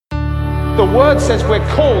The word says we're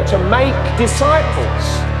called to make disciples.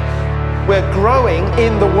 We're growing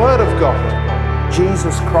in the word of God.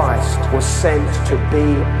 Jesus Christ was sent to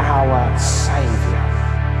be our Savior.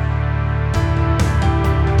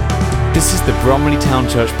 This is the Bromley Town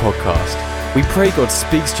Church podcast. We pray God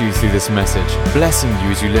speaks to you through this message, blessing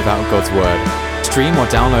you as you live out God's word. Stream or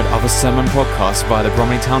download other sermon podcasts via the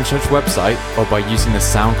Bromley Town Church website or by using the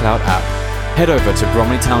SoundCloud app. Head over to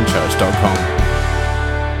bromleytownchurch.com.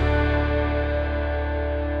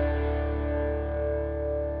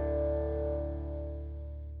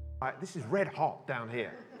 This is red hot down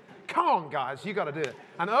here. Come on, guys, you got to do it.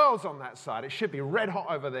 And Earl's on that side. It should be red hot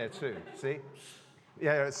over there too. See?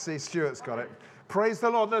 Yeah, see, Stuart's got it. Praise the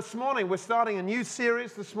Lord. This morning, we're starting a new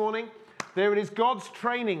series this morning. There it is, God's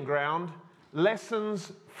training ground,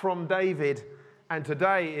 lessons from David. And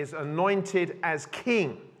today is anointed as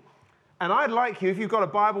king. And I'd like you, if you've got a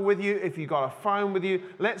Bible with you, if you've got a phone with you,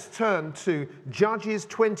 let's turn to Judges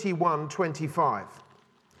 21:25.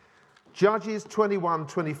 Judges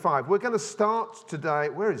 21:25. We're going to start today.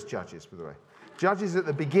 Where is Judges, by the way? Judges at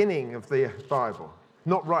the beginning of the Bible.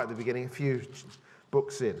 Not right at the beginning, a few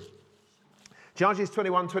books in. Judges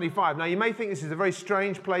 21:25. Now, you may think this is a very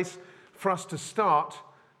strange place for us to start,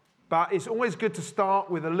 but it's always good to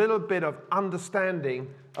start with a little bit of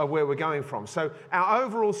understanding of where we're going from. So our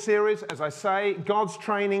overall series, as I say, God's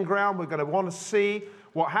training ground, we're going to want to see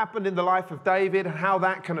what happened in the life of David and how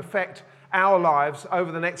that can affect our lives over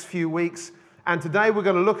the next few weeks. And today we're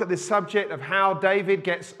going to look at this subject of how David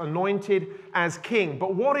gets anointed as king.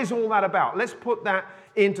 But what is all that about? Let's put that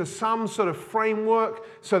into some sort of framework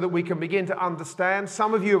so that we can begin to understand.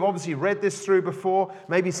 Some of you have obviously read this through before.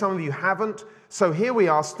 Maybe some of you haven't. So here we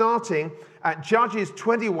are starting at Judges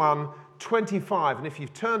 21:25. And if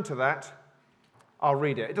you've turned to that, I'll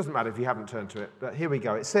read it. It doesn't matter if you haven't turned to it, but here we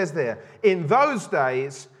go. It says there, in those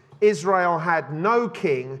days, Israel had no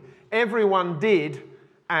king. Everyone did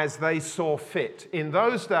as they saw fit. In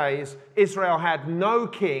those days, Israel had no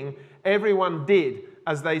king. Everyone did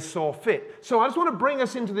as they saw fit. So I just want to bring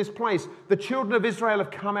us into this place. The children of Israel have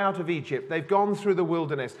come out of Egypt. They've gone through the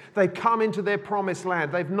wilderness. They've come into their promised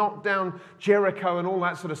land. They've knocked down Jericho and all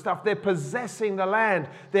that sort of stuff. They're possessing the land.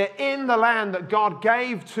 They're in the land that God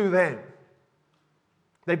gave to them.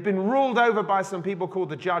 They've been ruled over by some people called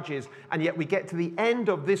the Judges, and yet we get to the end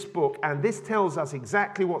of this book, and this tells us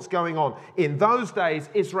exactly what's going on. In those days,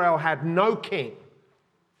 Israel had no king.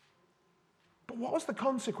 But what was the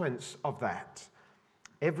consequence of that?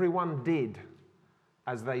 Everyone did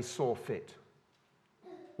as they saw fit.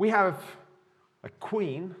 We have a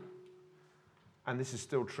queen, and this is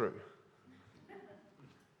still true.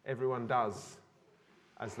 Everyone does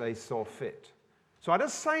as they saw fit. So I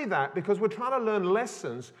just say that because we're trying to learn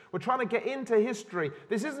lessons. We're trying to get into history.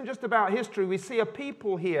 This isn't just about history. We see a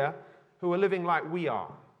people here who are living like we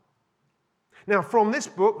are. Now, from this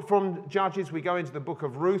book, from Judges, we go into the book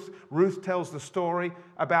of Ruth. Ruth tells the story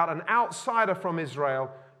about an outsider from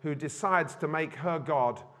Israel who decides to make her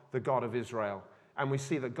God the God of Israel. And we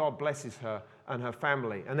see that God blesses her and her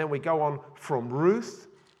family. And then we go on from Ruth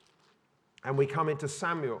and we come into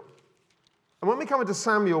Samuel. And when we come into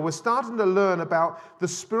Samuel, we're starting to learn about the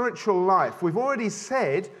spiritual life. We've already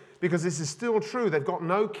said, because this is still true, they've got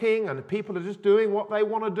no king and the people are just doing what they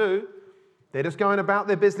want to do. They're just going about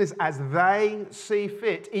their business as they see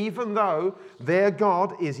fit, even though their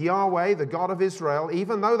God is Yahweh, the God of Israel.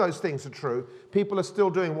 Even though those things are true, people are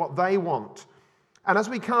still doing what they want. And as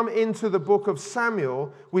we come into the book of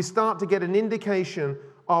Samuel, we start to get an indication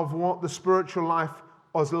of what the spiritual life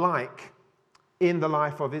was like in the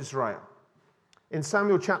life of Israel. In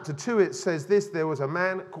Samuel chapter 2, it says this, there was a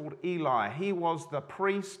man called Eli. He was the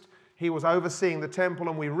priest. He was overseeing the temple.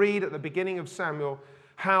 And we read at the beginning of Samuel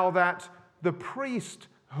how that the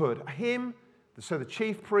priesthood, so the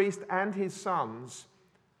chief priest and his sons,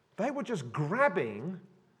 they were just grabbing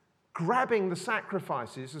the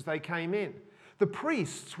sacrifices as they came in. The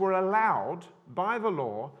priests were allowed by the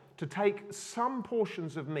law to take some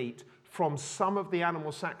portions of meat from some of the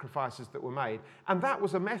animal sacrifices that were made. And that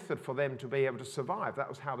was a method for them to be able to survive. That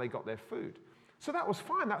was how they got their food. So that was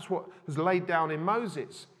fine. That's what was laid down in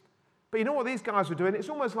Moses. But you know what these guys were doing? It's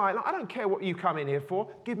almost like, I don't care what you come in here for.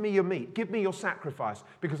 Give me your meat. Give me your sacrifice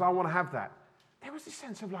because I want to have that. There was this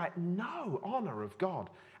sense of like no honor of God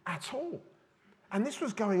at all. And this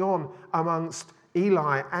was going on amongst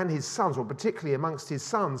Eli and his sons, or particularly amongst his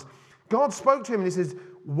sons. God spoke to him and he says,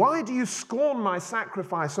 why do you scorn my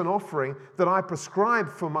sacrifice and offering that I prescribe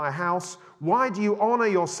for my house? Why do you honor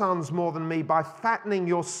your sons more than me by fattening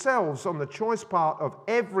yourselves on the choice part of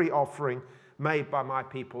every offering made by my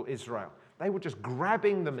people Israel? They were just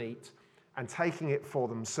grabbing the meat and taking it for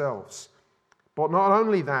themselves. But not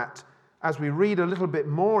only that, as we read a little bit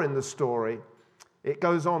more in the story, it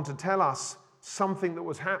goes on to tell us something that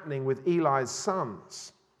was happening with Eli's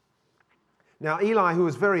sons. Now, Eli, who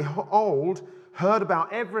was very old, heard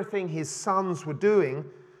about everything his sons were doing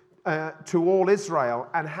to all Israel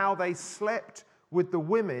and how they slept with the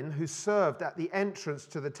women who served at the entrance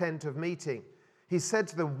to the tent of meeting. He said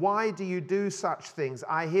to them, "Why do you do such things?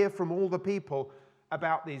 I hear from all the people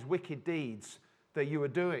about these wicked deeds that you are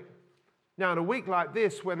doing." Now, in a week like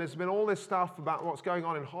this, when there's been all this stuff about what's going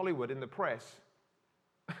on in Hollywood in the press,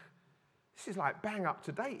 this is like bang up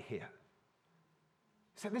to date here.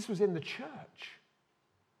 He said this was in the church.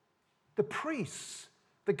 The priests,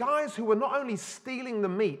 the guys who were not only stealing the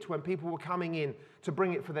meat when people were coming in to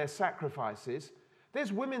bring it for their sacrifices,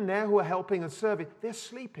 there's women there who are helping and serving. They're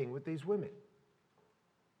sleeping with these women.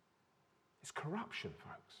 It's corruption,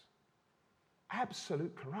 folks.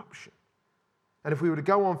 Absolute corruption. And if we were to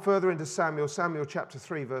go on further into Samuel chapter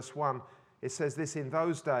 3, verse 1, it says this: "In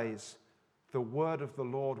those days, the word of the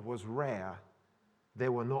Lord was rare.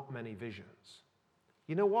 There were not many visions."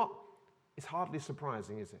 You know what? It's hardly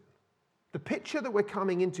surprising, is it? The picture that we're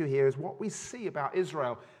coming into here is what we see about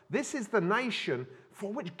Israel. This is the nation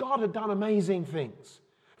for which God had done amazing things,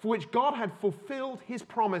 for which God had fulfilled his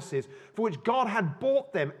promises, for which God had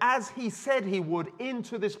brought them, as he said he would,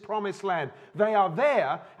 into this promised land. They are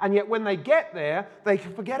there, and yet when they get there, they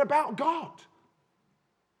forget about God.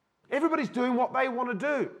 Everybody's doing what they want to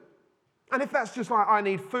do. And if that's just like, I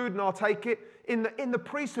need food and I'll take it, in the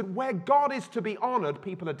priesthood, where God is to be honored,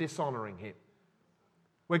 people are dishonoring him.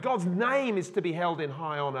 Where God's name is to be held in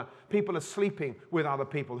high honor, people are sleeping with other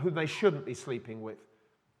people who they shouldn't be sleeping with.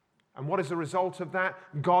 And what is the result of that?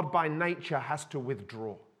 God by nature has to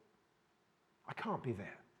withdraw. I can't be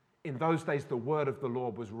there. In those days, the word of the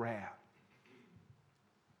Lord was rare.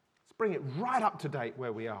 Let's bring it right up to date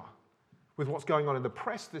where we are with what's going on in the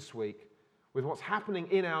press this week, with what's happening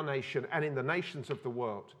in our nation and in the nations of the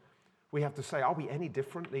world. We have to say, are we any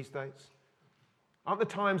different these days? Aren't the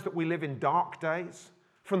times that we live in dark days?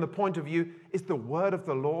 From the point of view, is the word of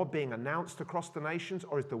the Lord being announced across the nations,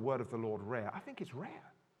 or is the word of the Lord rare? I think it's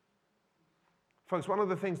rare. Folks, one of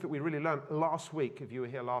the things that we really learned last week, if you were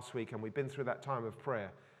here last week and we've been through that time of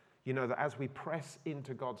prayer, you know that as we press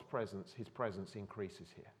into God's presence, his presence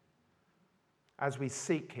increases here. As we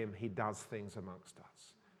seek him, he does things amongst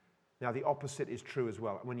us. Now, the opposite is true as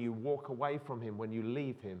well. When you walk away from him, when you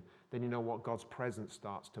leave him, then you know what? God's presence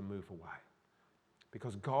starts to move away.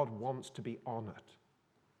 Because God wants to be honored.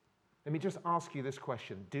 Let me just ask you this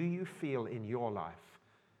question. Do you feel in your life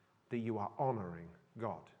that you are honoring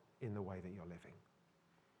God in the way that you're living?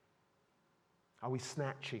 Are we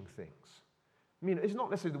snatching things? I mean, it's not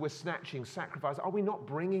necessarily that we're snatching sacrifice. Are we not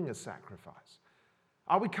bringing a sacrifice?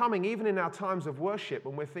 Are we coming, even in our times of worship,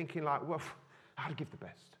 and we're thinking like, well, how to give the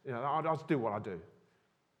best? You know, I'll just do what I do.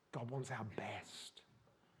 God wants our best.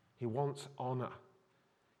 He wants honor.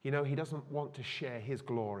 You know, he doesn't want to share his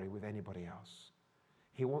glory with anybody else.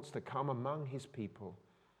 He wants to come among his people,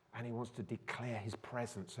 and he wants to declare his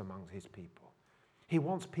presence among his people. He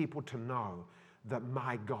wants people to know that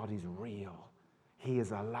my God is real. He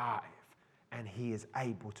is alive, and he is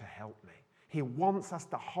able to help me. He wants us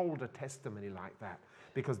to hold a testimony like that,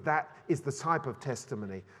 because that is the type of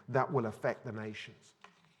testimony that will affect the nations.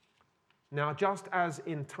 Now, just as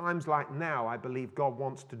in times like now, I believe God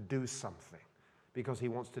wants to do something because he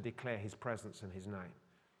wants to declare his presence and his name.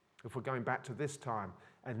 If we're going back to this time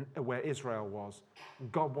and where Israel was,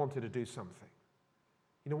 God wanted to do something.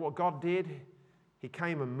 You know what God did? He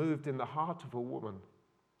came and moved in the heart of a woman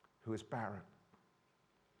who was barren.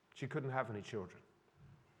 She couldn't have any children.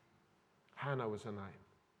 Hannah was her name.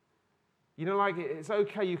 You know, like, it's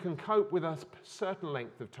okay, you can cope with a certain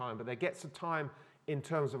length of time, but there gets a time in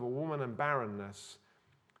terms of a woman and barrenness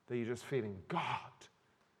that you're just feeling, God,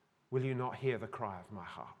 will you not hear the cry of my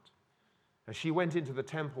heart? And she went into the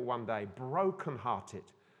temple one day, brokenhearted.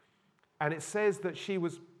 And it says that she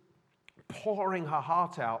was pouring her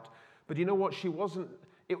heart out. But you know what?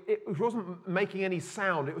 It wasn't making any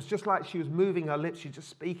sound. It was just like she was moving her lips. She's just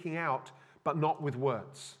speaking out, but not with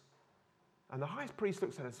words. And the high priest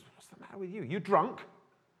looks at her and says, what's the matter with you? You drunk?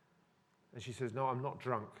 And she says, no, I'm not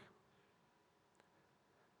drunk.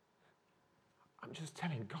 I'm just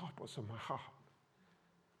telling God what's on my heart.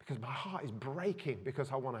 Because my heart is breaking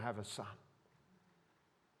because I want to have a son.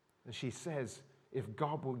 And she says, if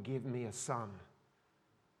God will give me a son,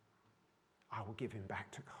 I will give him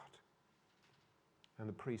back to God. And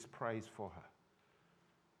the priest prays for her.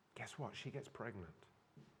 Guess what? She gets pregnant.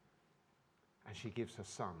 And she gives her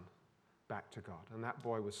son back to God. And that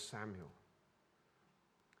boy was Samuel.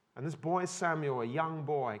 And this boy, Samuel, a young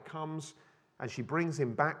boy, comes and she brings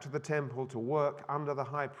him back to the temple to work under the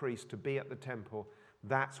high priest, to be at the temple.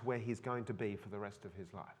 That's where he's going to be for the rest of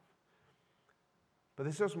his life. But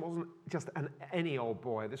this wasn't just any old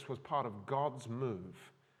boy. This was part of God's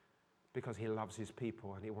move, because he loves his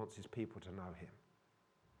people and he wants his people to know him.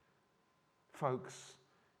 Folks,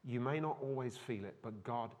 you may not always feel it, but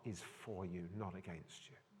God is for you, not against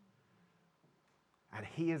you. And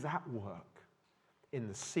he is at work in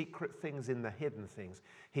the secret things, in the hidden things.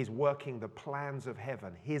 He's working the plans of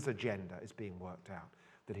heaven. His agenda is being worked out,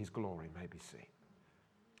 that his glory may be seen.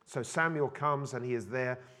 So Samuel comes and he is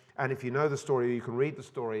there. And if you know the story, you can read the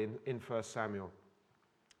story in 1 Samuel.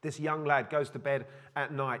 This young lad goes to bed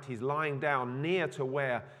at night. He's lying down near to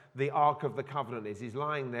where the Ark of the Covenant is. He's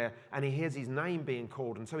lying there and he hears his name being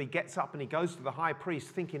called. And so he gets up and he goes to the high priest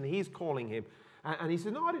thinking he's calling him. And he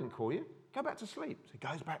said, "No, I didn't call you. Go back to sleep." So he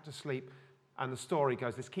goes back to sleep. And the story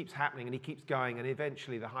goes, this keeps happening and he keeps going. And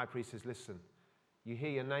eventually the high priest says, "Listen, you hear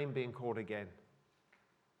your name being called again.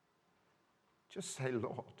 Just say,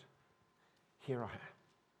 'Lord, here I am.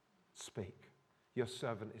 Speak. Your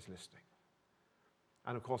servant is listening.'"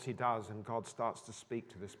 And of course he does, and God starts to speak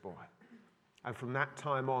to this boy. And from that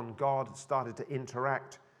time on, God started to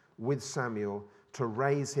interact with Samuel to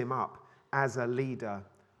raise him up as a leader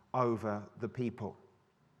over the people.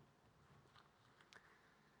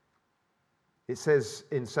 It says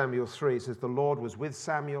in Samuel 3, it says, "The Lord was with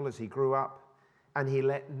Samuel as he grew up, and he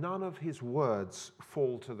let none of his words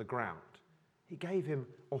fall to the ground." He gave him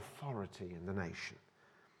authority in the nation.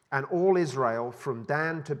 "And all Israel, from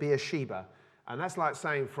Dan to Beersheba," and that's like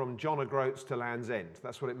saying from John O'Groats to Land's End.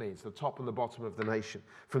 That's what it means, the top and the bottom of the nation.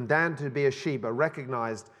 "From Dan to Beersheba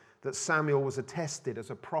recognized that Samuel was attested as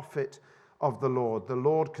a prophet of the Lord. The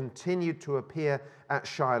Lord continued to appear at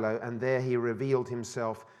Shiloh, and there he revealed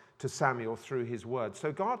himself to Samuel through his word."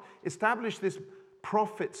 So God established this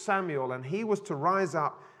prophet Samuel, and he was to rise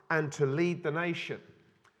up and to lead the nation.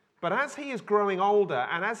 But as he is growing older,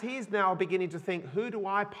 and as he is now beginning to think, who do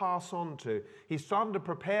I pass on to? He's starting to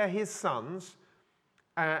prepare his sons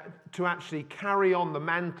to actually carry on the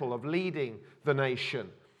mantle of leading the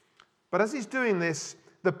nation. But as he's doing this,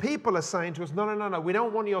 the people are saying to us, no, we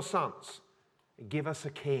don't want your sons. Give us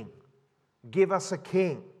a king. Give us a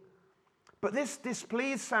king. But this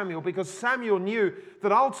displeased Samuel, because Samuel knew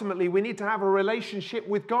that ultimately we need to have a relationship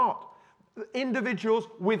with God. Individuals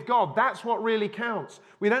with God. That's what really counts.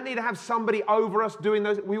 We don't need to have somebody over us doing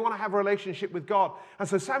those. We want to have a relationship with God. And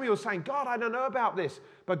so Samuel's saying, "God, I don't know about this."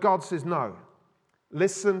 But God says, "No.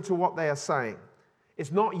 Listen to what they are saying.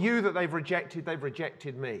 It's not you that they've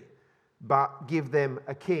rejected me. But give them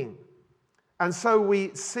a king." And so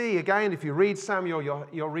we see, again, if you read Samuel,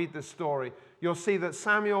 you'll read this story. You'll see that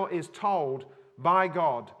Samuel is told by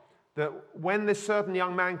God that when this certain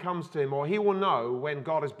young man comes to him, or he will know when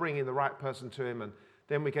God is bringing the right person to him. And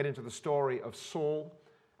then we get into the story of Saul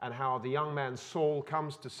and how the young man Saul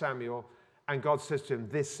comes to Samuel and God says to him,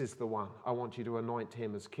 "This is the one. I want you to anoint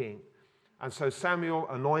him as king." And so Samuel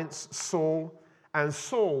anoints Saul, and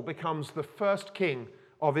Saul becomes the first king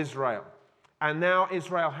of Israel. And now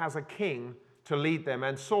Israel has a king to lead them.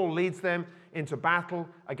 And Saul leads them into battle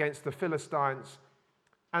against the Philistines.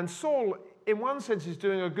 And Saul, in one sense, is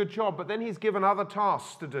doing a good job, but then he's given other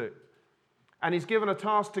tasks to do. And he's given a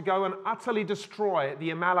task to go and utterly destroy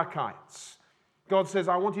the Amalekites. God says,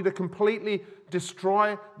 "I want you to completely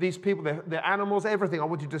destroy these people, their animals, everything. I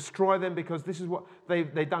want you to destroy them because this is what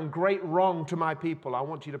they've done great wrong to my people. I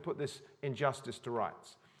want you to put this injustice to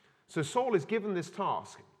rights." So Saul is given this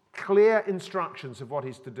task, clear instructions of what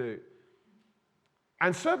he's to do.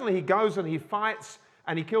 And certainly he goes and he fights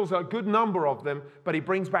and he kills a good number of them, but he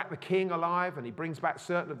brings back the king alive and he brings back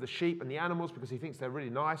certain of the sheep and the animals because he thinks they're really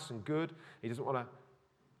nice and good. He doesn't want to.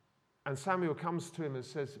 And Samuel comes to him and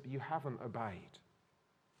says, "You haven't obeyed."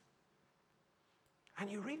 And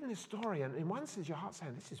you're reading this story, and in one sense your heart's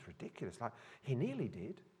saying, "This is ridiculous." Like, he nearly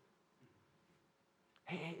did.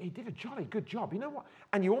 He did a jolly good job. You know what?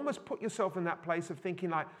 And you almost put yourself in that place of thinking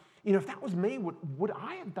like, if that was me, would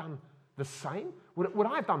I have done the same? Would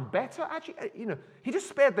I have done better? Actually, he just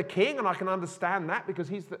spared the king, and I can understand that because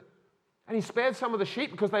and he spared some of the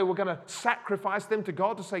sheep because they were going to sacrifice them to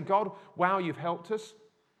God to say, "God, wow, you've helped us."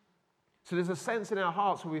 So there's a sense in our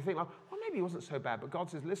hearts where we think, well, maybe it wasn't so bad. But God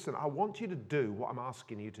says, "Listen, I want you to do what I'm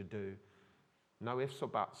asking you to do. No ifs or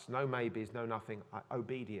buts, no maybes, no nothing.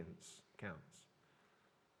 Obedience counts."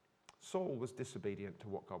 Saul was disobedient to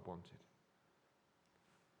what God wanted.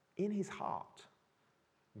 In his heart,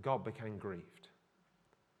 God became grieved.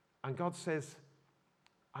 And God says,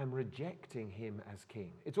 "I'm rejecting him as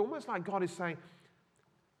king." It's almost like God is saying,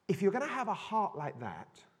 if you're going to have a heart like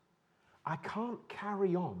that, I can't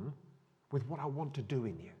carry on with what I want to do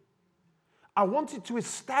in you. I wanted to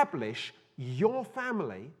establish your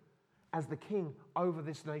family as the king over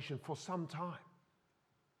this nation for some time.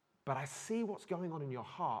 But I see what's going on in your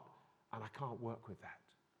heart, and I can't work with that.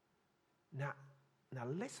 Now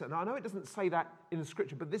listen, I know it doesn't say that in the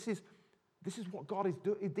scripture, but this is what God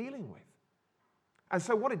is dealing with. And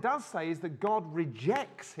so what it does say is that God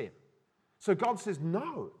rejects him. So God says,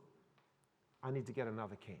 no, I need to get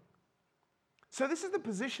another king. So this is the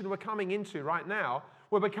position we're coming into right now.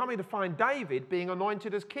 We're coming to find David being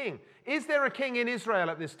anointed as king. Is there a king in Israel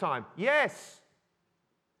at this time? Yes.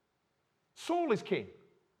 Saul is king.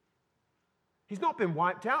 He's not been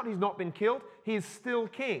wiped out. He's not been killed. He is still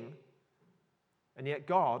king. And yet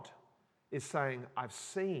God is saying, I've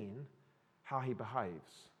seen how he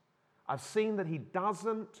behaves. I've seen that he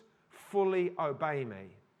doesn't fully obey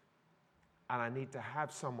me. And I need to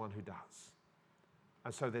have someone who does.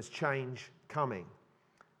 And so there's change coming.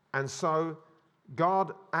 And so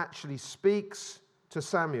God actually speaks to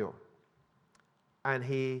Samuel. And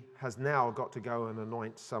he has now got to go and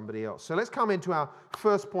anoint somebody else. So let's come into our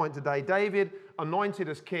first point today. David anointed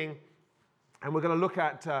as king. And we're going to look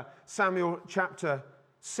at Samuel chapter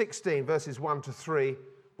 16, verses 1 to 3,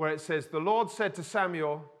 where it says, the Lord said to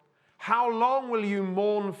Samuel, how long will you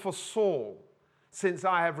mourn for Saul, since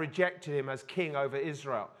I have rejected him as king over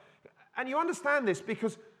Israel? And you understand this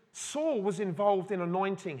because Saul was involved in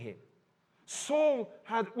anointing him. Saul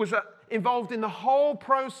was involved in the whole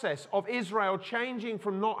process of Israel changing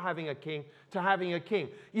from not having a king to having a king.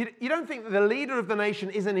 You don't think that the leader of the nation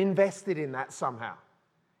isn't invested in that somehow?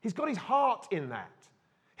 He's got his heart in that.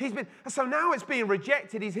 So now it's being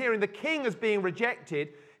rejected. He's hearing the king is being rejected.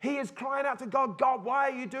 He is crying out to God, God, why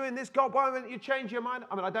are you doing this? God, why won't you change your mind?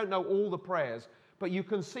 I mean, I don't know all the prayers, but you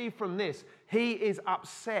can see from this, he is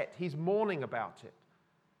upset. He's mourning about it.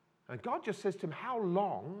 And God just says to him, how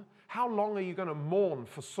long are you going to mourn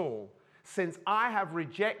for Saul, since I have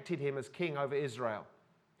rejected him as king over Israel?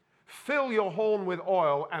 Fill your horn with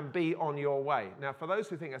oil and be on your way. Now, for those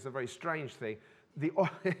who think that's a very strange thing,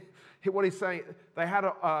 what he's saying, they had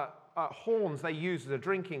horns they used as a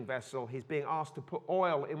drinking vessel. He's being asked to put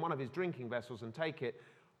oil in one of his drinking vessels and take it.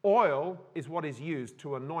 Oil is what is used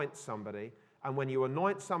to anoint somebody. And when you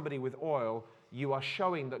anoint somebody with oil, you are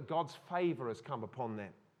showing that God's favor has come upon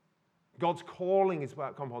them. God's calling is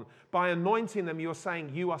come upon them. By anointing them, you're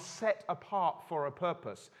saying you are set apart for a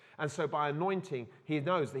purpose. And so by anointing, he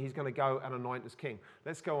knows that he's going to go and anoint as king.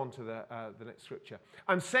 Let's go on to the next scripture.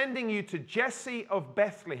 I'm sending you to Jesse of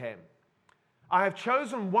Bethlehem. I have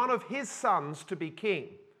chosen one of his sons to be king.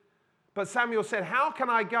 But Samuel said, how can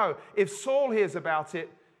I go? If Saul hears about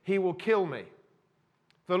it, he will kill me.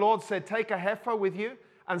 The Lord said, take a heifer with you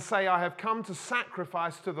and say, I have come to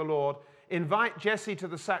sacrifice to the Lord. Invite Jesse to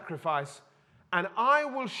the sacrifice, and I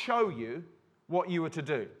will show you what you are to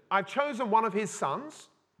do. I've chosen one of his sons,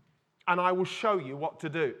 and I will show you what to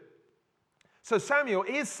do. So Samuel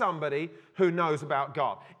is somebody who knows about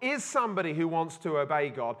God, is somebody who wants to obey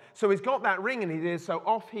God. So he's got that ring in his ear, so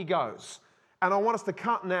off he goes. And I want us to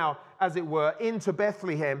cut now, as it were, into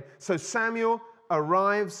Bethlehem. So Samuel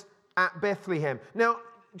arrives at Bethlehem. Now,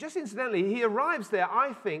 just incidentally, he arrives there,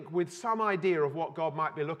 I think, with some idea of what God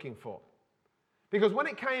might be looking for. Because when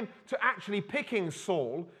it came to actually picking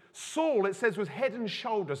Saul, it says, was head and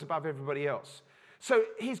shoulders above everybody else. So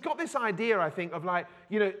he's got this idea, I think, of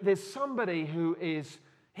there's somebody who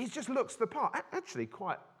he just looks the part. Actually,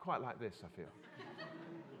 quite like this, I feel.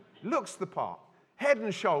 Looks the part. Head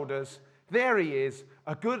and shoulders. There he is,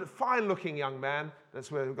 a good, fine-looking young man.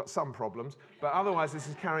 That's where we've got some problems. But otherwise, this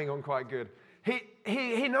is carrying on quite good.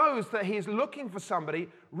 He knows that he's looking for somebody,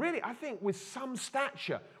 really, I think, with some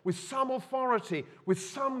stature, with some authority, with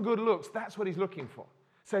some good looks. That's what he's looking for.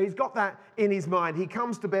 So he's got that in his mind. He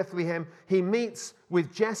comes to Bethlehem. He meets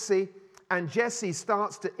with Jesse, and Jesse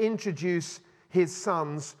starts to introduce his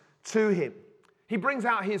sons to him. He brings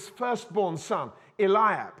out his firstborn son,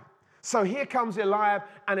 Eliab. So here comes Eliab,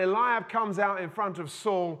 and Eliab comes out in front of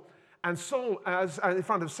Saul, and Saul, in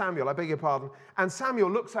front of Samuel, I beg your pardon, and Samuel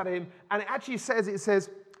looks at him, and it actually says,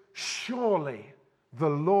 surely the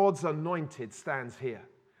Lord's anointed stands here.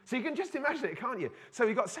 So you can just imagine it, can't you? So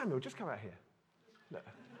you've got Samuel, just come out here. Look.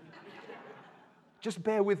 Just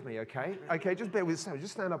bear with me, okay? Okay, just bear with Samuel.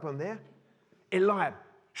 Just stand up on there. Eliab,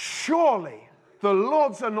 surely the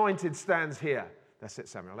Lord's anointed stands here. That's it,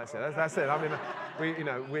 Samuel. That's it. That's it. I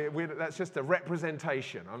mean, that's just a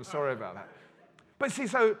representation. I'm sorry about that. But see,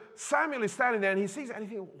 so Samuel is standing there and he sees it and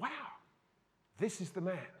he thinks, wow, this is the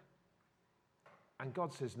man. And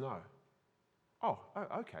God says no. Oh,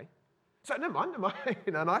 okay. So never mind.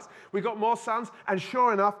 Nice. We got more sons. And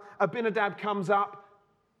sure enough, Abinadab comes up.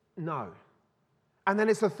 No. And then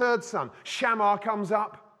it's the third son. Shammah comes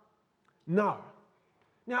up. No.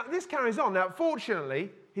 Now, this carries on. Now,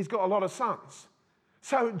 fortunately, he's got a lot of sons.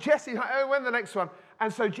 So Jesse, when the next one?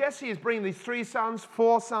 And so Jesse is bringing these 3 sons,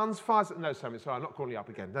 4 sons, 5 sons. No, Samuel, sorry, I'm not calling you up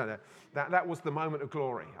again. No. That was the moment of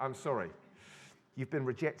glory. I'm sorry. You've been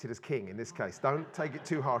rejected as king in this case. Don't take it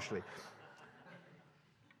too harshly.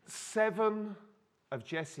 7 of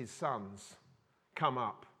Jesse's sons come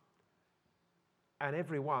up. And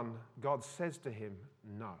every one, God says to him,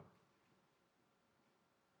 no.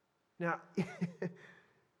 Now,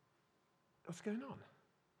 what's going on?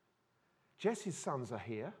 Jesse's sons are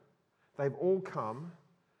here. They've all come.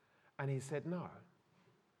 And he said no.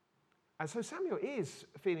 And so Samuel is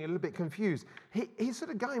feeling a little bit confused. He's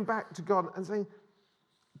sort of going back to God and saying,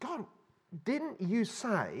 God, didn't you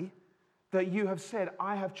say that you have said,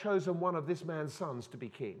 I have chosen one of this man's sons to be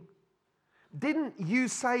king? Didn't you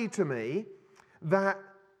say to me that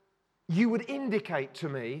you would indicate to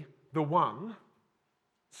me the one?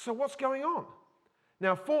 So what's going on?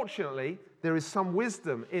 Now, fortunately, there is some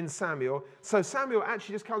wisdom in Samuel. So Samuel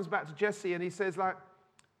actually just comes back to Jesse and he says, like,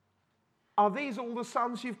 are these all the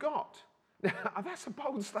sons you've got? Now, that's a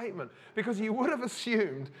bold statement because you would have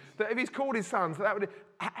assumed that if he's called his sons, that would,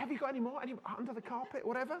 have you got any more? Any under the carpet,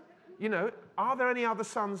 whatever? You know, are there any other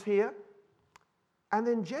sons here? And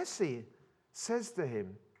then Jesse says to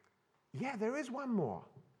him, yeah, there is one more.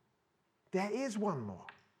 There is one more.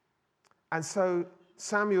 And so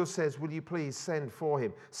Samuel says, will you please send for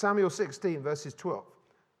him? Samuel 16, verses 12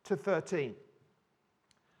 to 13.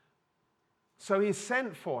 So he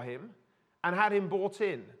sent for him and had him brought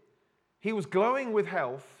in. He was glowing with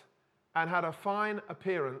health and had a fine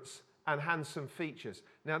appearance and handsome features.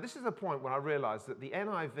 Now, this is the point where I realized that the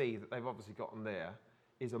NIV that they've obviously got on there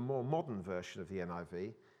is a more modern version of the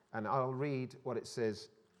NIV. And I'll read what it says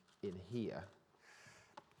in here.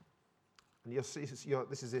 And you'll see,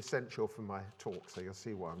 this is essential for my talk, so you'll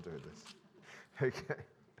see why I'm doing this. Okay.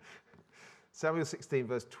 Samuel 16,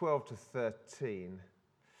 verse 12 to 13.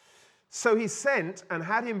 So he sent and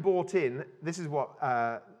had him brought in. This is what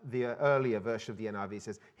the earlier version of the NIV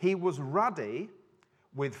says. He was ruddy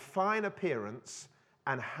with fine appearance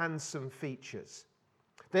and handsome features.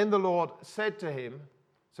 Then the Lord said to him,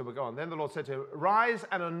 so we'll go on. Then the Lord said to him, rise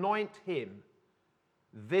and anoint him.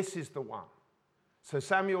 This is the one. So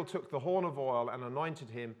Samuel took the horn of oil and anointed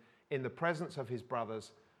him in the presence of his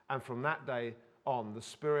brothers. And from that day on, the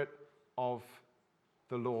Spirit of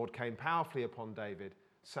the Lord came powerfully upon David.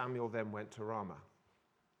 Samuel then went to Ramah.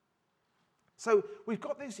 So we've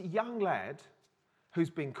got this young lad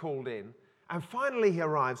who's been called in. And finally he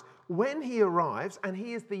arrives. When he arrives, and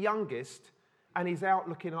he is the youngest, and he's out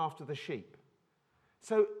looking after the sheep.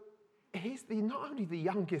 So he's not only the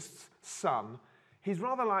youngest son, he's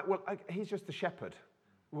rather like, well, he's just the shepherd.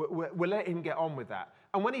 We'll let him get on with that.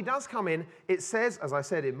 And when he does come in, it says, as I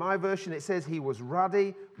said in my version, it says he was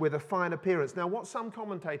ruddy with a fine appearance. Now, what some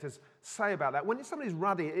commentators say about that, when somebody's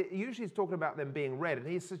ruddy, it usually is talking about them being red. And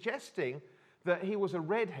he's suggesting that he was a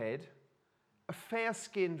redhead, a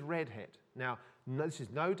fair-skinned redhead. Now, this is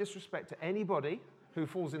no disrespect to anybody who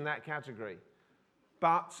falls in that category.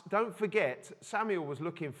 But don't forget, Samuel was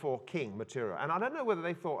looking for king material. And I don't know whether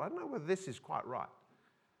this is quite right.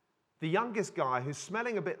 The youngest guy who's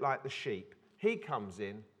smelling a bit like the sheep, he comes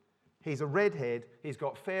in, he's a redhead, he's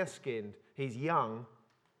got fair skinned, he's young.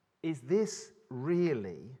 Is this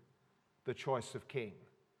really the choice of king?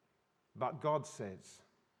 But God says,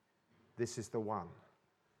 this is the one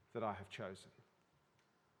that I have chosen.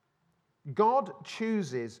 God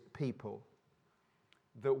chooses people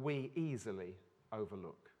that we easily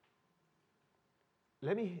overlook.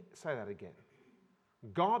 Let me say that again.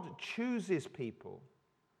 God chooses people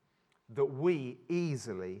that we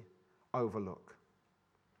easily overlook.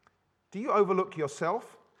 Do you overlook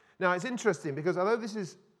yourself? Now, it's interesting because although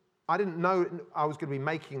I didn't know I was going to be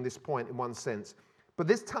making this point in one sense, but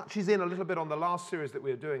this touches in a little bit on the last series that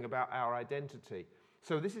we were doing about our identity.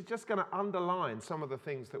 So this is just going to underline some of the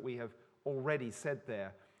things that we have already said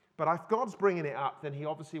there. But if God's bringing it up, then he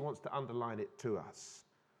obviously wants to underline it to us.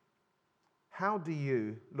 How do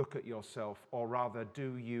you look at yourself, or rather,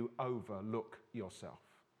 do you overlook yourself?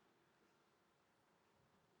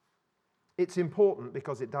 It's important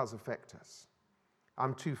because it does affect us.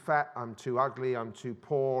 I'm too fat, I'm too ugly, I'm too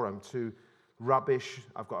poor, I'm too rubbish,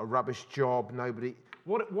 I've got a rubbish job, nobody...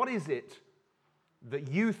 What is it that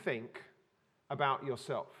you think about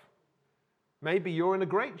yourself? Maybe you're in a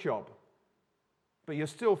great job, but you're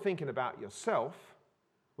still thinking about yourself,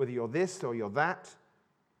 whether you're this or you're that.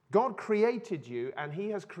 God created you, and he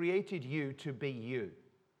has created you to be you.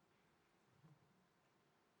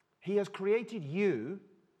 He has created you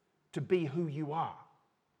to be who you are.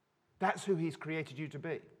 That's who he's created you to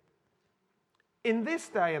be. In this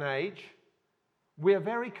day and age, we are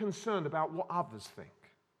very concerned about what others think.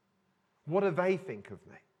 What do they think of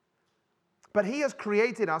me? But he has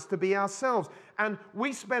created us to be ourselves. And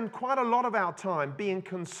we spend quite a lot of our time being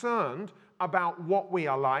concerned about what we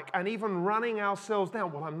are like and even running ourselves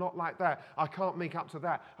down. Well, I'm not like that. I can't make up to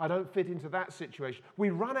that. I don't fit into that situation. We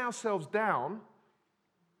run ourselves down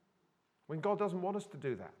when God doesn't want us to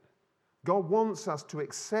do that. God wants us to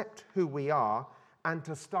accept who we are and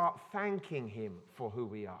to start thanking him for who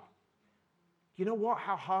we are. You know what?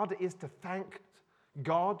 How hard it is to thank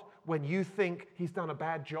God when you think he's done a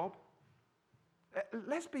bad job?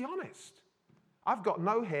 Let's be honest. I've got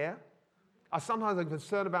no hair. Sometimes I'm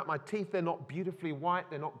concerned about my teeth. They're not beautifully white.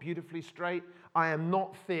 They're not beautifully straight. I am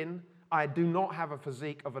not thin. I do not have a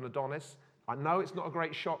physique of an Adonis. I know it's not a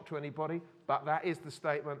great shock to anybody, but that is the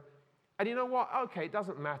statement. And you know what? Okay, it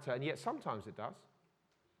doesn't matter. And yet sometimes it does.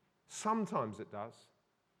 Sometimes it does.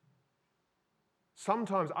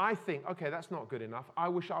 Sometimes I think, okay, that's not good enough. I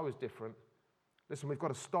wish I was different. Listen, we've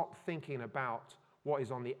got to stop thinking about what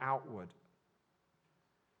is on the outward,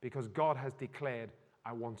 because God has declared,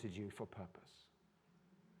 I wanted you for purpose.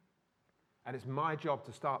 And it's my job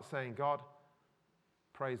to start saying, God,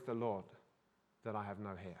 praise the Lord that I have no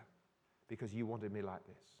hair, because you wanted me like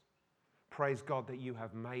this. Praise God that you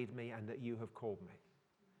have made me and that you have called me.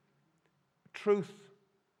 Truth,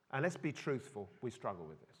 and let's be truthful, we struggle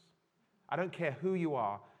with this. I don't care who you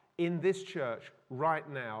are, in this church right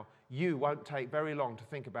now, you won't take very long to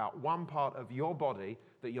think about one part of your body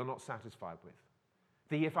that you're not satisfied with.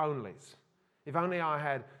 The if-onlys. If only I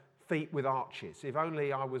had feet with arches. If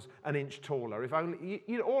only I was an inch taller. If only,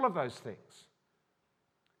 all of those things.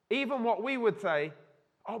 Even what we would say,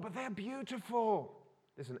 oh, but they're beautiful.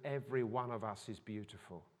 Listen, every one of us is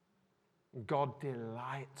beautiful. God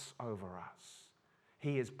delights over us.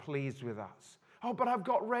 He is pleased with us. Oh, but I've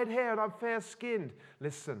got red hair and I'm fair-skinned.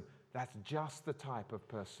 Listen, that's just the type of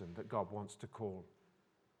person that God wants to call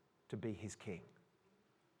to be his king.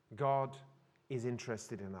 God is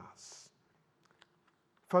interested in us.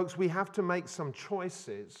 Folks, we have to make some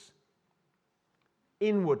choices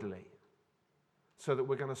inwardly so that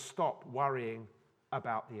we're going to stop worrying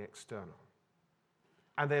about the external.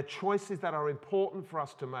 And they're choices that are important for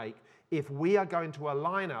us to make if we are going to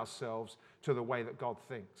align ourselves to the way that God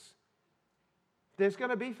thinks. There's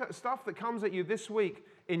going to be stuff that comes at you this week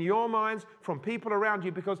in your minds from people around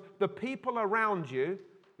you, because the people around you,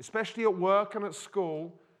 especially at work and at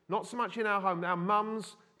school, not so much in our home, our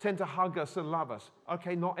mums tend to hug us and love us.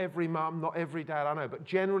 Okay, not every mum, not every dad, I know, but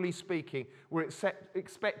generally speaking, we're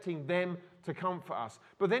expecting them to comfort us.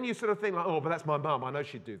 But then you sort of think like, oh, but that's my mum, I know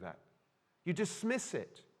she'd do that. You dismiss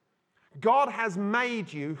it. God has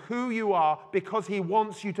made you who you are because he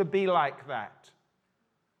wants you to be like that.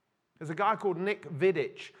 There's a guy called Nick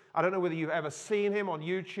Vidich. I don't know whether you've ever seen him on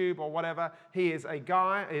YouTube or whatever. He is a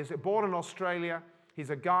guy, he's born in Australia. He's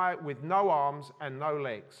a guy with no arms and no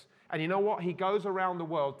legs. And you know what? He goes around the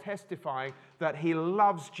world testifying that he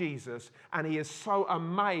loves Jesus, and he is so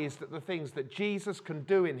amazed at the things that Jesus can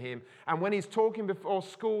do in him. And when he's talking before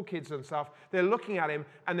school kids and stuff, they're looking at him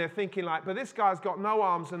and they're thinking like, but this guy's got no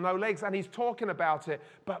arms and no legs, and he's talking about it,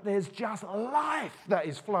 but there's just life that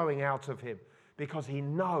is flowing out of him because he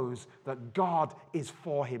knows that God is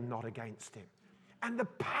for him, not against him. And the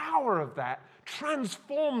power of that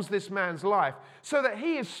transforms this man's life so that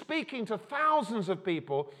he is speaking to thousands of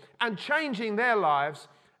people and changing their lives,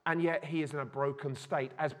 and yet he is in a broken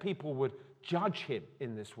state as people would judge him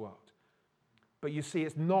in this world. But you see,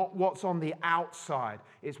 it's not what's on the outside,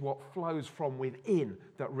 it's what flows from within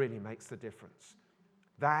that really makes the difference.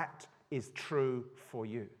 That is true for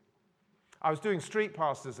you. I was doing street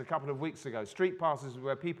pastors a couple of weeks ago. Street pastors is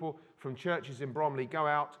where people from churches in Bromley go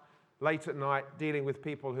out late at night dealing with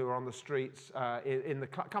people who are on the streets,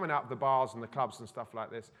 coming out of the bars and the clubs and stuff like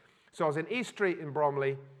this. So I was in East Street in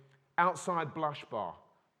Bromley, outside Blush Bar.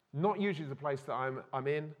 Not usually the place that I'm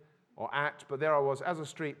in or at, but there I was as a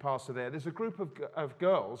street pastor there. There's a group of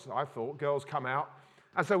girls, I thought, girls come out,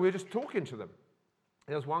 and so we were just talking to them.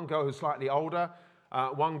 There was one girl who's slightly older,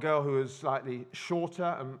 one girl who was slightly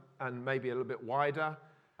shorter and maybe a little bit wider,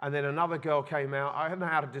 and then another girl came out. I don't know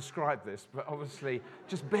how to describe this, but obviously,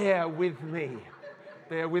 just bear with me.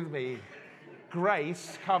 Bear with me.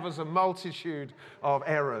 Grace covers a multitude of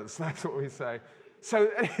errors. That's what we say. So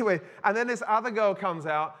anyway, and then this other girl comes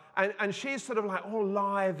out, and she's sort of like all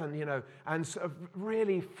live and, and sort of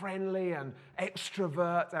really friendly and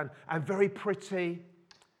extrovert and very pretty.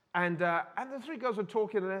 And the three girls were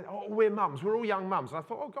talking, and oh, we're mums. We're all young mums. And I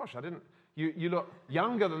thought, oh gosh, I didn't You look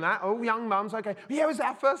younger than that. Oh, young mums, okay. Yeah, it was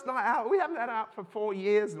our first night out. We haven't had it out for 4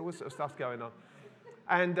 years, and all this sort of stuff's going on.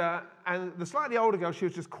 And the slightly older girl, she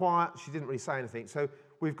was just quiet. She didn't really say anything. So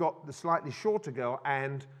we've got the slightly shorter girl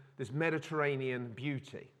and this Mediterranean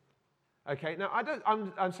beauty. Okay, now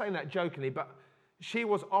I'm saying that jokingly, but she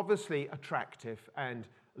was obviously attractive and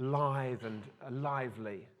lithe and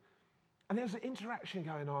lively. And there was an interaction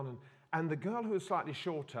going on, and the girl who was slightly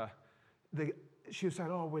shorter, she was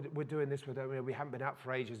saying, oh, we're doing this, we haven't been out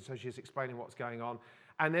for ages, and so she's explaining what's going on.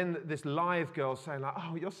 And then this lithe girl saying, like,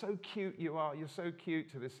 oh, you're so cute, you're so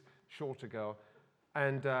cute, to this shorter girl.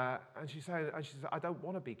 And she said, I don't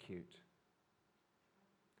want to be cute.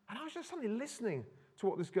 And I was just suddenly listening to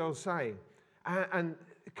what this girl's saying. And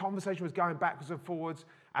the conversation was going backwards and forwards.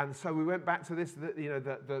 And so we went back to this,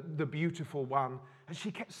 the beautiful one. And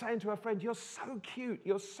she kept saying to her friend, you're so cute,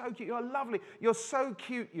 you're lovely, you're so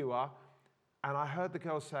cute you are. And I heard the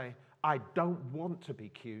girl say, I don't want to be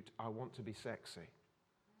cute, I want to be sexy.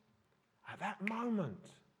 At that moment,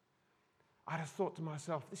 I just thought to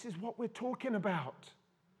myself, this is what we're talking about.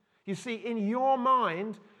 You see, in your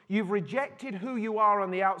mind, you've rejected who you are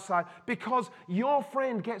on the outside because your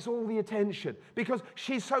friend gets all the attention, because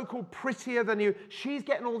she's so-called prettier than you. She's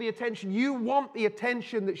getting all the attention. You want the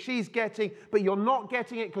attention that she's getting, but you're not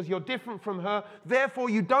getting it because you're different from her. Therefore,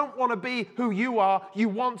 you don't want to be who you are. You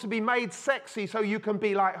want to be made sexy so you can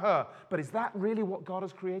be like her. But is that really what God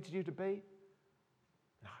has created you to be?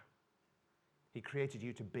 No. He created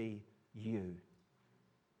you to be you.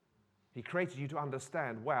 He created you to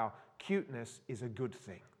understand, wow, cuteness is a good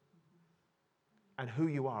thing. And who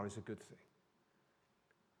you are is a good thing.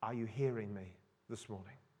 Are you hearing me this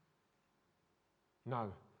morning?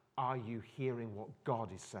 No. Are you hearing what God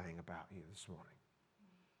is saying about you this morning?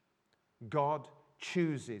 God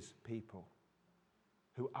chooses people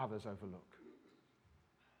who others overlook.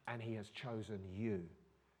 And He has chosen you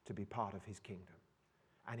to be part of His kingdom.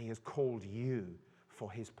 And He has called you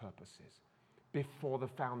for His purposes. Before the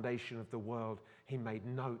foundation of the world, He made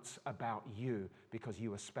notes about you because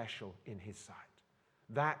you are special in His sight.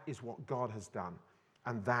 That is what God has done,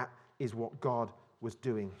 and that is what God was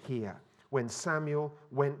doing here. When Samuel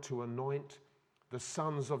went to anoint the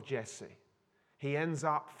sons of Jesse, he ends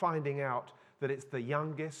up finding out that it's the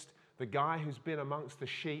youngest, the guy who's been amongst the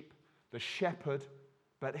sheep, the shepherd,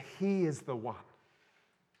 but he is the one.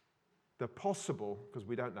 The possible, because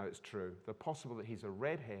we don't know it's true, the possible that he's a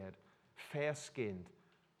red-haired, fair-skinned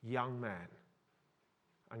young man.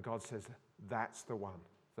 And God says, that's the one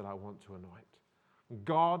that I want to anoint.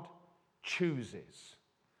 God chooses.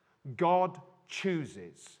 God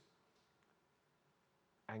chooses.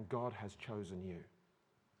 And God has chosen you.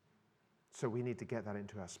 So we need to get that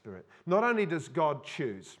into our spirit. Not only does God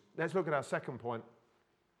choose, let's look at our second point,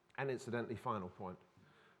 and incidentally, final point.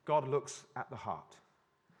 God looks at the heart.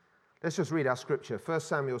 Let's just read our scripture, 1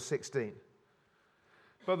 Samuel 16.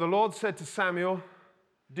 But the Lord said to Samuel,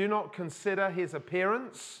 do not consider his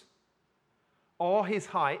appearance or his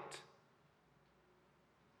height.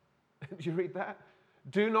 Did you read that?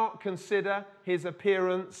 Do not consider his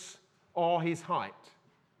appearance or his height.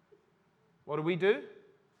 What do?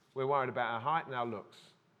 We're worried about our height and our looks.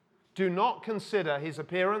 Do not consider his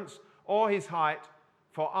appearance or his height,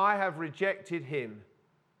 for I have rejected him.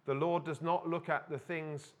 The Lord does not look at the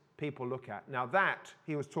things people look at. Now that,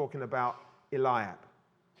 he was talking about Eliab.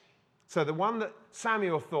 So the one that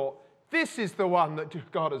Samuel thought, this is the one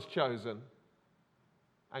that God has chosen.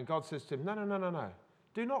 And God says to him, no.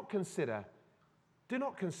 Do not consider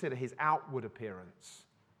his outward appearance.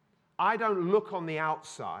 I don't look on the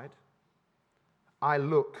outside. I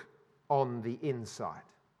look on the inside.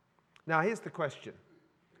 Now here's the question.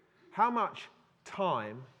 How much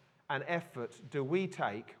time and effort do we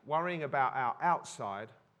take worrying about our outside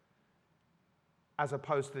as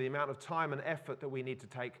opposed to the amount of time and effort that we need to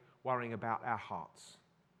take worrying about our hearts?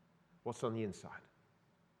 What's on the inside?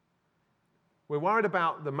 We're worried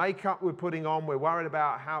about the makeup we're putting on. We're worried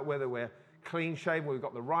about whether we're clean shaven, we've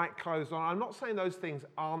got the right clothes on. I'm not saying those things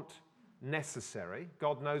aren't necessary.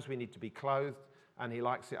 God knows we need to be clothed, and He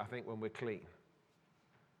likes it, I think, when we're clean.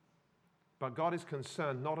 But God is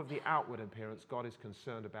concerned not of the outward appearance. God is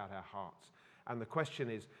concerned about our hearts. And the question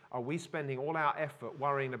is, are we spending all our effort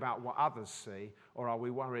worrying about what others see, or are we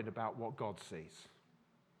worried about what God sees?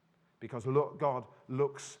 Because look, God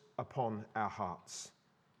looks upon our hearts.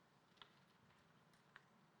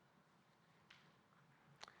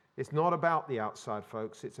 It's not about the outside,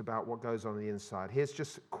 folks. It's about what goes on the inside. Here's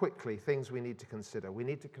just quickly things we need to consider. We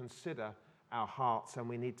need to consider our hearts, and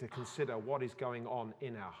we need to consider what is going on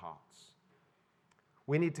in our hearts.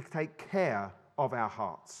 We need to take care of our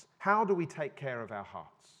hearts. How do we take care of our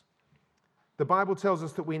hearts? The Bible tells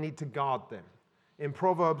us that we need to guard them. In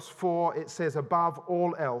Proverbs 4, it says, above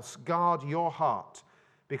all else, guard your heart,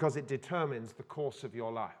 because it determines the course of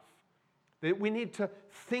your life. We need to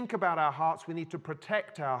think about our hearts. We need to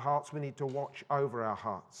protect our hearts. We need to watch over our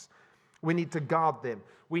hearts. We need to guard them.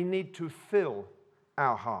 We need to fill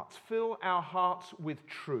our hearts. Fill our hearts with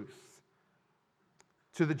truth.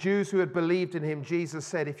 To the Jews who had believed in him, Jesus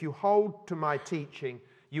said, if you hold to my teaching,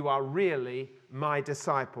 you are really my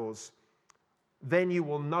disciples. Then you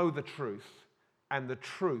will know the truth, and the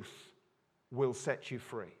truth will set you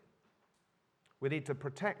free. We need to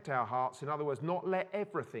protect our hearts. In other words, not let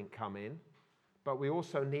everything come in, but we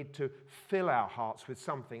also need to fill our hearts with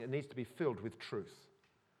something that needs to be filled with truth.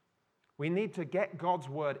 We need to get God's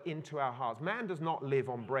word into our hearts. Man does not live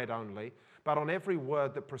on bread only, but on every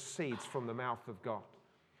word that proceeds from the mouth of God.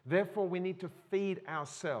 Therefore, we need to feed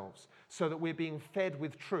ourselves so that we're being fed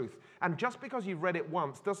with truth. And just because you've read it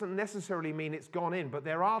once doesn't necessarily mean it's gone in, but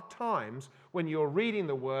there are times when you're reading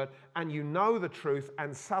the word and you know the truth,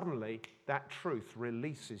 and suddenly that truth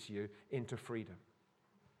releases you into freedom.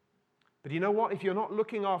 But you know what? If you're not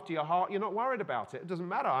looking after your heart, you're not worried about it. It doesn't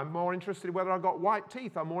matter. I'm more interested in whether I've got white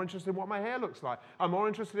teeth. I'm more interested in what my hair looks like. I'm more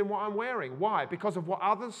interested in what I'm wearing. Why? Because of what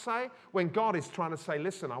others say? When God is trying to say,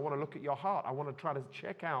 listen, I want to look at your heart. I want to try to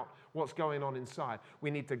check out what's going on inside.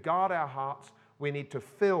 We need to guard our hearts. We need to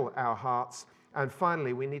fill our hearts. And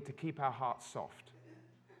finally, we need to keep our hearts soft.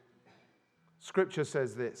 Scripture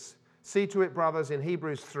says this. See to it, brothers, in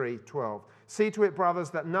Hebrews 3:12. See to it,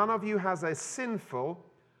 brothers, that none of you has a sinful,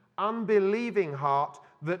 unbelieving heart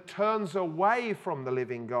that turns away from the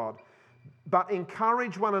living God. But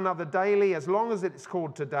encourage one another daily, as long as it's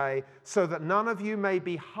called today, so that none of you may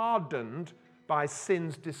be hardened by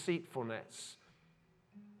sin's deceitfulness.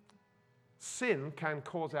 Sin can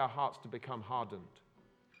cause our hearts to become hardened.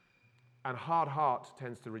 And hard heart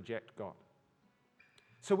tends to reject God.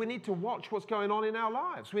 So we need to watch what's going on in our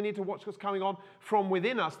lives. We need to watch what's coming on from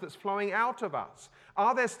within us that's flowing out of us.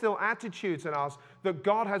 Are there still attitudes in us that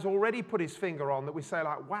God has already put his finger on that we say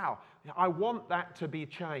like, wow, I want that to be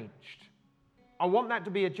changed. I want that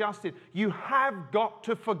to be adjusted. You have got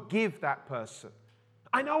to forgive that person.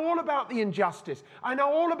 I know all about the injustice. I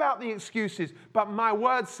know all about the excuses. But my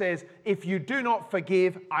word says, if you do not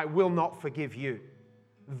forgive, I will not forgive you.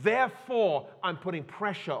 Therefore, I'm putting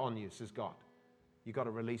pressure on you, says God. You've got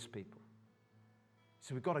to release people.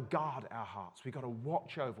 So we've got to guard our hearts. We've got to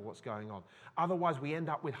watch over what's going on. Otherwise, we end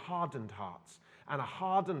up with hardened hearts. And a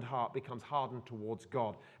hardened heart becomes hardened towards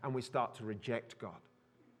God. And we start to reject God.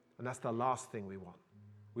 And that's the last thing we want.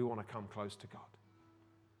 We want to come close to God.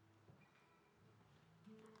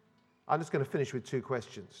 I'm just going to finish with two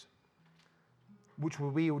questions, which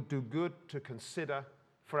we will do good to consider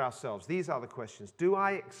for ourselves. These are the questions. Do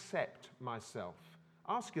I accept myself?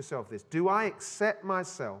 Ask yourself this. Do I accept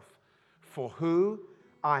myself for who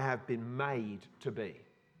I have been made to be?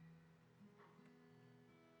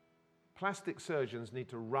 Plastic surgeons need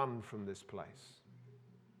to run from this place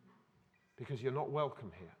because you're not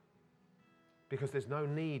welcome here, because there's no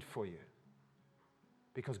need for you,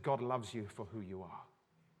 because God loves you for who you are.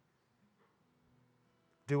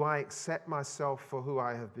 Do I accept myself for who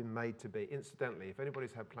I have been made to be? Incidentally, if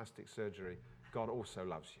anybody's had plastic surgery, God also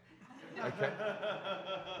loves you. Okay?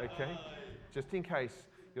 Okay? Just in case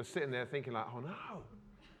you're sitting there thinking like, oh no.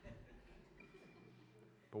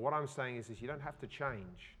 But what I'm saying is you don't have to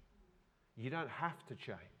change. You don't have to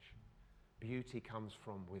change. Beauty comes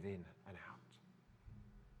from within and out.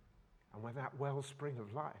 And when that wellspring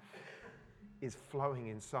of life is flowing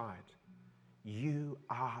inside, you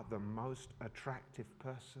are the most attractive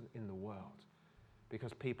person in the world,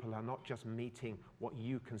 because people are not just meeting what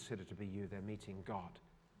you consider to be you, they're meeting God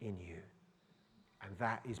in you. And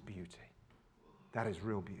that is beauty. That is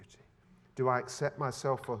real beauty. Do I accept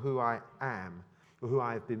myself for who I am, or who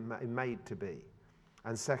I have been made to be?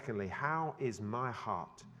 And secondly, how is my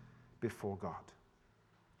heart before God?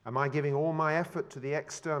 Am I giving all my effort to the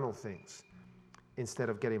external things instead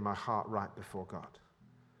of getting my heart right before God?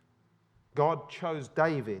 God chose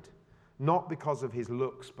David not because of his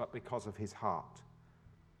looks, but because of his heart.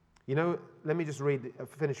 You know, let me just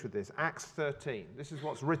finish with this. Acts 13. This is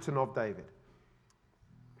what's written of David.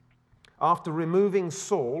 After removing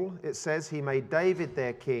Saul, it says he made David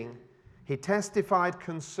their king. He testified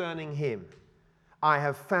concerning him, I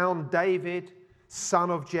have found David, son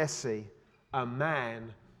of Jesse, a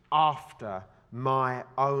man after my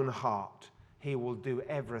own heart. He will do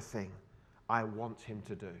everything I want him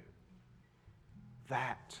to do.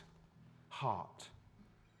 That heart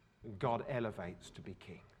God elevates to be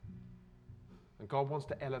king. And God wants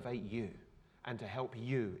to elevate you and to help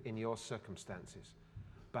you in your circumstances.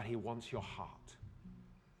 but he wants your heart.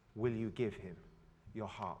 Will you give him your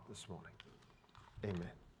heart this morning?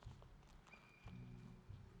 Amen.